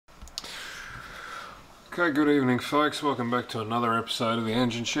Okay, good evening folks, welcome back to another episode of the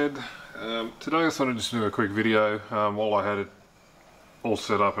Engine Shed. Today I thought I'd just do a quick video while I had it all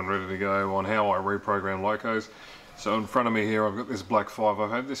set up and ready to go on how I reprogram locos. So in front of me here I've got this Black 5.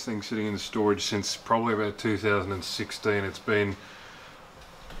 I've had this thing sitting in storage since probably about 2016. It's been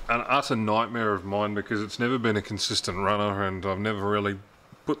an utter nightmare of mine because it's never been a consistent runner and I've never really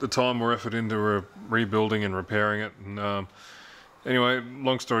put the time or effort into rebuilding and repairing it. And, anyway,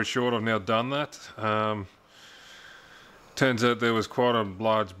 long story short, I've now done that. Turns out there was quite a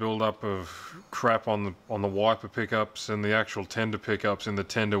large build-up of crap on the wiper pickups, and the actual tender pickups in the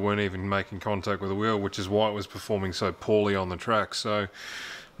tender weren't even making contact with the wheel, which is why it was performing so poorly on the track. So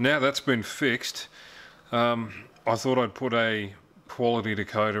now that's been fixed. I thought I'd put a quality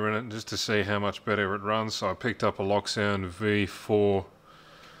decoder in it just to see how much better it runs. So I picked up a Locksound V4,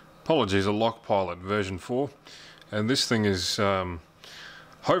 a Lokpilot version 4. And this thing is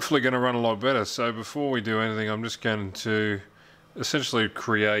hopefully going to run a lot better. So before we do anything, I'm just going to essentially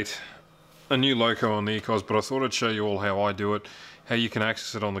create a new loco on the ECOS, but I thought I'd show you all how I do it, how you can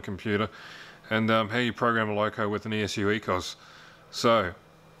access it on the computer, and how you program a loco with an ESU ECOS. So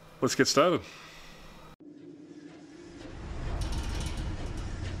let's get started.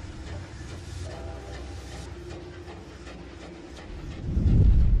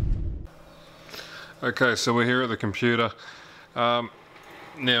 Okay, so we're here at the computer.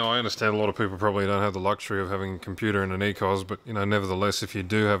 Now I understand a lot of people probably don't have the luxury of having a computer and an ECOS, but you know, nevertheless, if you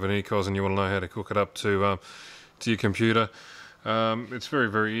do have an ECOS and you want to know how to hook it up to your computer, it's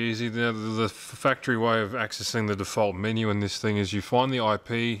very easy. Now, the factory way of accessing the default menu in this thing is you find the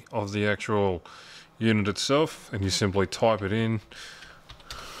IP of the actual unit itself and you simply type it in.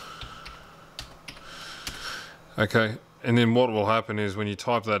 Okay. And then what will happen is when you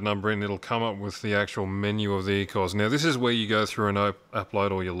type that number in, it'll come up with the actual menu of the ECOS. Now this is where you go through and upload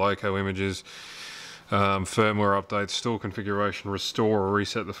all your loco images, firmware updates, store configuration, restore or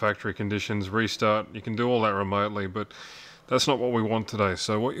reset the factory conditions, restart. You can do all that remotely, but that's not what we want today.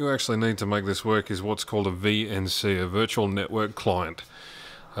 So what you actually need to make this work is what's called a VNC, a virtual network client.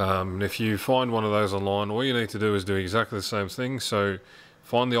 If you find one of those online, all you need to do is do exactly the same thing. So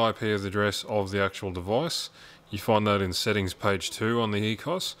find the IP address of the actual device. You find that in settings page 2 on the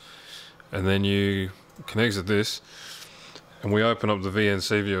ECOS, and then you can exit this and we open up the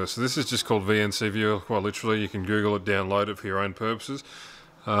VNC viewer. So this is just called VNC viewer, quite literally. You can Google it, download it for your own purposes.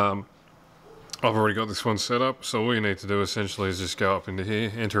 I've already got this one set up, so all you need to do essentially is just go up into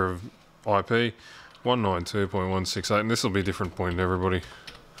here, enter IP 192.168, and this will be a different point to everybody.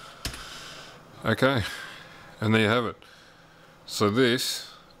 Okay, and there you have it. So this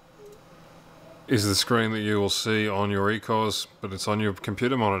is the screen that you will see on your ECOS, but it's on your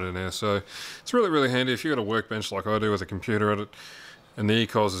computer monitor now. So it's really handy if you've got a workbench like I do with a computer at it and the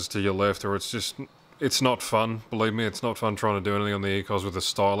ECOS is to your left, or it's not fun. Believe me, it's not fun trying to do anything on the ECOS with a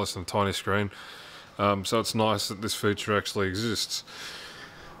stylus and a tiny screen. So it's nice that this feature actually exists.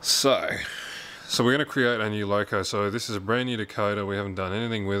 So we're going to create a new loco. So this is a brand new decoder. We haven't done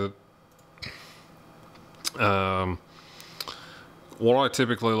anything with it. What I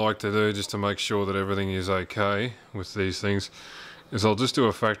typically like to do, just to make sure that everything is okay with these things, is I'll just do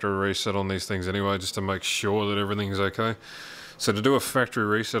a factory reset on these things anyway, just to make sure that everything is okay. So to do a factory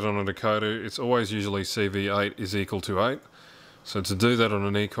reset on a decoder, it's always usually CV8 is equal to 8. So to do that on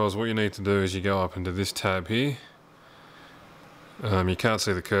an ECOS, what you need to do is you go up into this tab here. You can't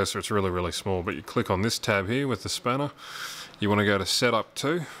see the cursor, it's really small, but you click on this tab here with the spanner. You want to go to Setup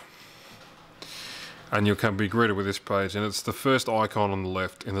 2. And you'll be greeted with this page, and it's the first icon on the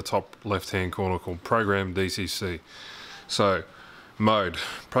left in the top left hand corner called Program DCC. So mode,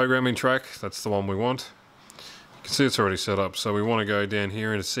 programming track, that's the one we want. You can see it's already set up, so we want to go down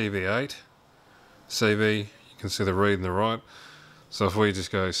here into CV8. CV, you can see the read and the write. So if we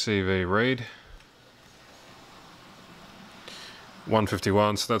just go CV read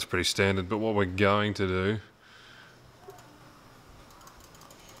 151, so that's pretty standard, but what we're going to do,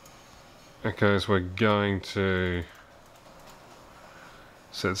 okay, so we're going to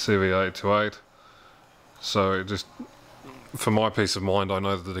set CV8 to 8. So it just, for my peace of mind, I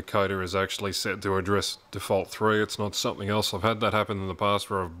know that the decoder is actually set to address default 3. It's not something else. I've had that happen in the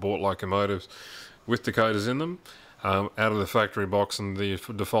past where I've bought locomotives with decoders in them out of the factory box and the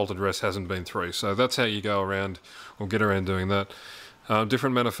default address hasn't been 3. So that's how you go around or get around doing that.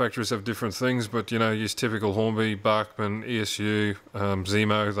 Different manufacturers have different things, but you know, use typical Hornby, Bachmann, ESU,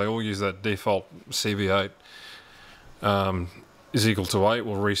 Zemo, they all use that default CV8 is equal to 8.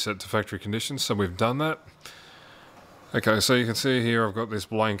 We'll reset to factory conditions, so we've done that. Okay, so you can see here I've got this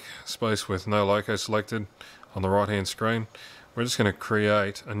blank space with no loco selected on the right hand screen. We're just going to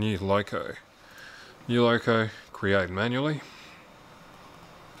create a new loco. New loco, create manually.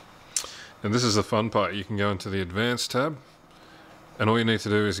 And this is the fun part. You can go into the advanced tab and all you need to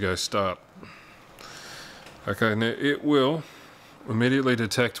do is go start. Okay, now it will immediately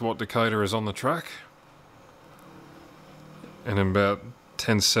detect what Decatur is on the track, and in about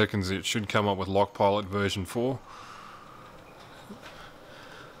 10 seconds it should come up with Lokpilot version 4.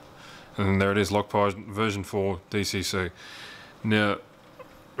 And then there it is, Lokpilot version 4 DCC. Now,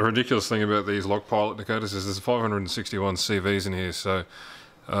 the ridiculous thing about these Lokpilot Decaturs is there's 561 CVs in here, so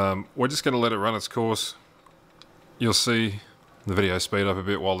we're just going to let it run its course. You'll see the video speed up a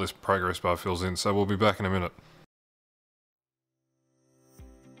bit while this progress bar fills in, so we'll be back in a minute.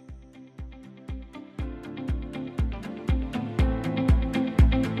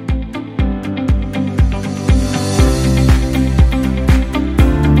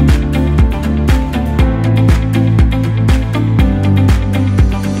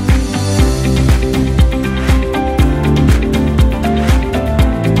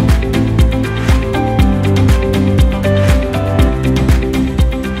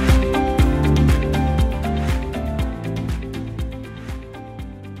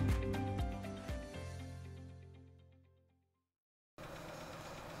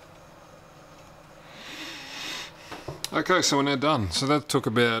 Okay, so we're now done. So that took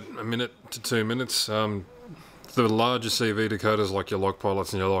about a minute to 2 minutes. The larger CV decoders like your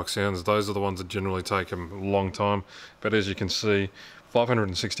Lokpilots and your Lok Sounds, those are the ones that generally take a long time. But as you can see,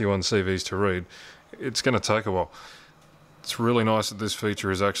 561 CVs to read, it's going to take a while. It's really nice that this feature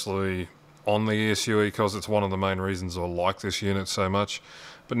is actually on the ESU ECOS. It's one of the main reasons I like this unit so much.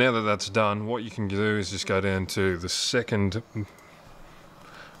 But now that that's done, what you can do is just go down to the second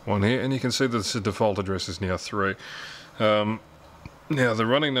one here, and you can see that the default address is now 3. Now the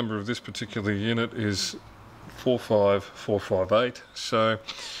running number of this particular unit is 45458, so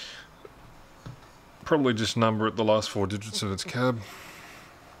probably just number it the last 4 digits of its cab.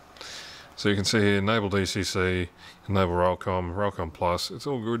 So you can see here, enable DCC, enable Railcom Plus, it's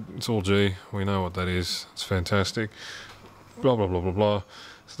all good, it's all G, we know what that is, it's fantastic, blah blah blah blah blah.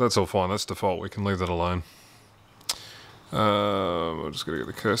 So that's all fine, that's default, we can leave that alone. I'm just going to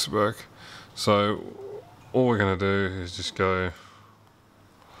get the cursor back. So all we're going to do is just go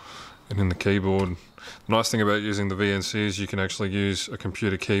and in the keyboard. The nice thing about using the VNC is you can actually use a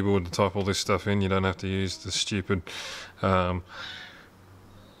computer keyboard to type all this stuff in. You don't have to use the stupid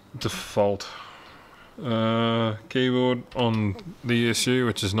default keyboard on the ESU,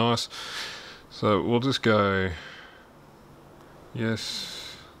 which is nice. So we'll just go yes.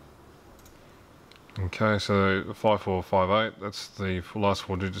 Okay, so 5458, that's the last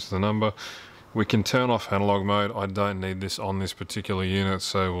 4 digits of the number. We can turn off analog mode. I don't need this on this particular unit,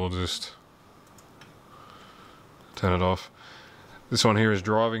 so we'll just turn it off. This one here is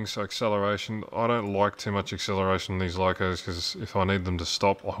driving, so acceleration. I don't like too much acceleration in these locos because if I need them to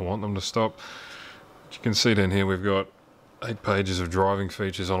stop, I want them to stop. But you can see down here we've got 8 pages of driving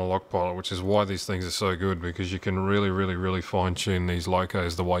features on a Lokpilot, which is why these things are so good, because you can really fine-tune these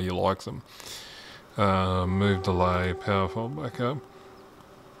locos the way you like them. Move delay, power fold back up.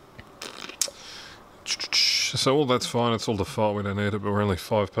 So all that's fine, it's all default, we don't need it, but we're only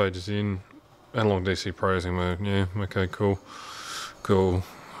 5 pages in. Analog DC processing mode, yeah, okay, cool.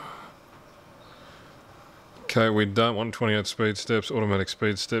 Okay, we don't want 28 speed steps, automatic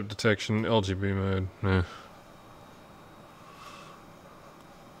speed step detection, LGB mode, yeah.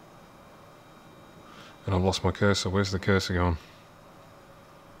 And I've lost my cursor, where's the cursor gone?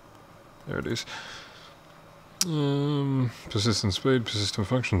 There it is. Persistent speed, persistent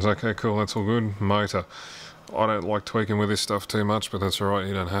functions, okay cool, that's all good. Motor, I don't like tweaking with this stuff too much, but that's alright,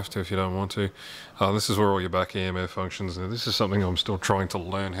 you don't have to if you don't want to. This is where all your back EMF functions, now this is something I'm still trying to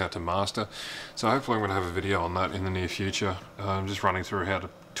learn how to master, so hopefully I'm going to have a video on that in the near future. I'm just running through how to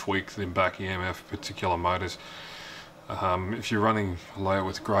tweak the back EMF for particular motors. If you're running a layout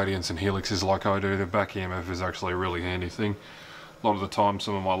with gradients and helixes like I do, the back EMF is actually a really handy thing. A lot of the time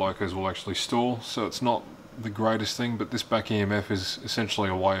some of my locos will actually stall, so it's not the greatest thing, but this back EMF is essentially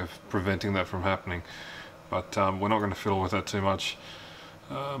a way of preventing that from happening. But we're not going to fiddle with that too much.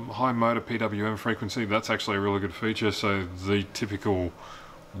 High motor PWM frequency, that's actually a really good feature, so the typical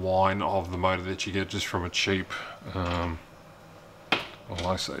whine of the motor that you get just from a cheap, well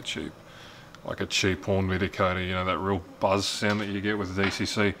I say cheap, like a cheap horn decoder, you know, that real buzz sound that you get with the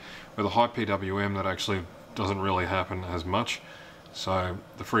DCC. With a high PWM that actually doesn't really happen as much. So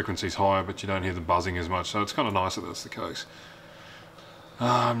the frequency's higher, but you don't hear the buzzing as much, so it's kind of nice that that's the case.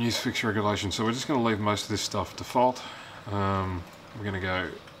 Use fixture regulation, so we're just going to leave most of this stuff default. We're going to go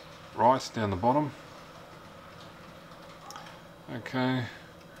right down the bottom. Okay.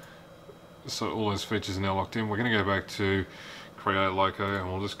 So all those features are now locked in. We're going to go back to create loco,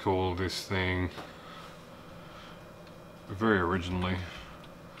 and we'll just call this thing very originally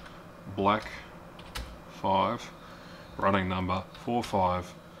Black 5, running number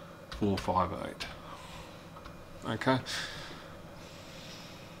 45458. Okay.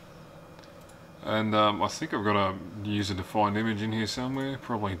 And I think I've got a user defined image in here somewhere.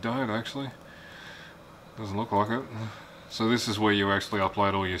 Probably don't actually. Doesn't look like it. So this is where you actually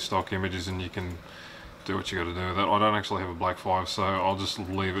upload all your stock images and you can do what you got to do with that. I don't actually have a Black 5, so I'll just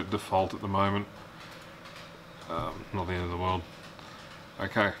leave it default at the moment. Not the end of the world.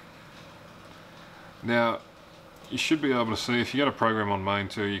 Okay. Now, you should be able to see, if you got a program on main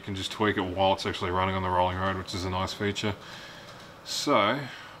too, you can just tweak it while it's actually running on the rolling road, which is a nice feature. So,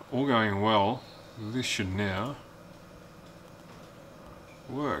 all going well, this should now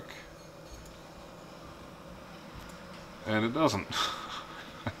work. And it doesn't.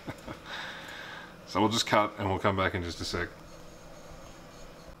 So we'll just cut and we'll come back in just a sec.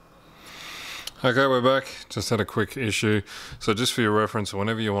 Okay, we're back. Just had a quick issue. So just for your reference,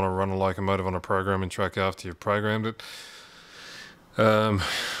 whenever you want to run a locomotive on a programming track after you've programmed it, I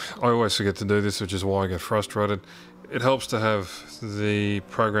always forget to do this, which is why I get frustrated. It helps to have the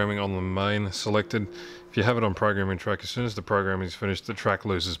programming on the main selected. If you have it on programming track, as soon as the programming is finished, the track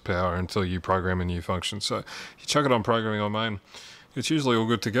loses power until you program a new function. So you chuck it on programming on main, it's usually all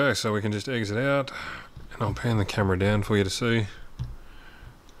good to go. So we can just exit out, and I'll pan the camera down for you to see.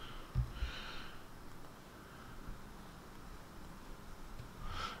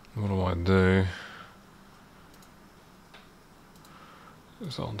 What do I do?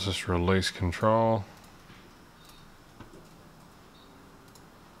 Is I'll just release control.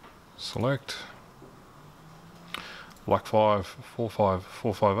 Select Black 5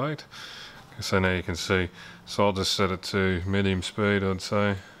 45458. So now you can see. So I'll just set it to medium speed, I'd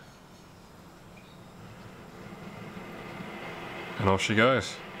say. And off she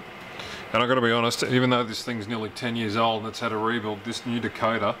goes. And I've got to be honest, even though this thing's nearly 10 years old and it's had a rebuild, this new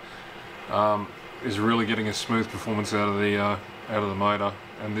decoder is really getting a smooth performance out of the motor,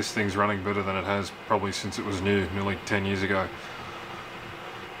 and this thing's running better than it has probably since it was new, nearly 10 years ago.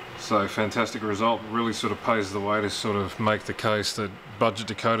 So fantastic result. Really sort of pays the way to sort of make the case that budget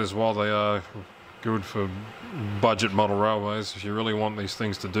decoders, while they are good for budget model railways, if you really want these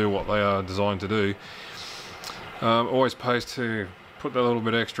things to do what they are designed to do, always pays to put that little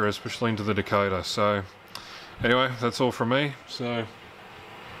bit extra, especially into the decoder. So anyway, that's all from me. So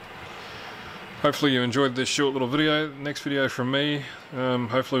hopefully you enjoyed this short little video. Next video from me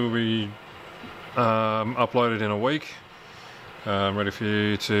hopefully will be uploaded in a week, ready for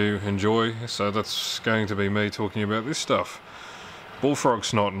you to enjoy. So that's going to be me talking about this stuff, bullfrog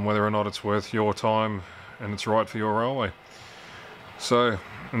snot, and whether or not it's worth your time and it's right for your railway. So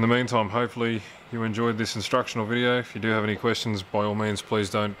in the meantime, hopefully you enjoyed this instructional video. If you do have any questions, by all means, please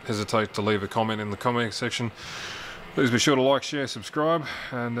don't hesitate to leave a comment in the comment section. Please be sure to like, share, subscribe,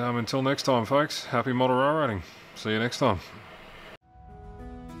 and until next time, folks, happy model railroading. See you next time.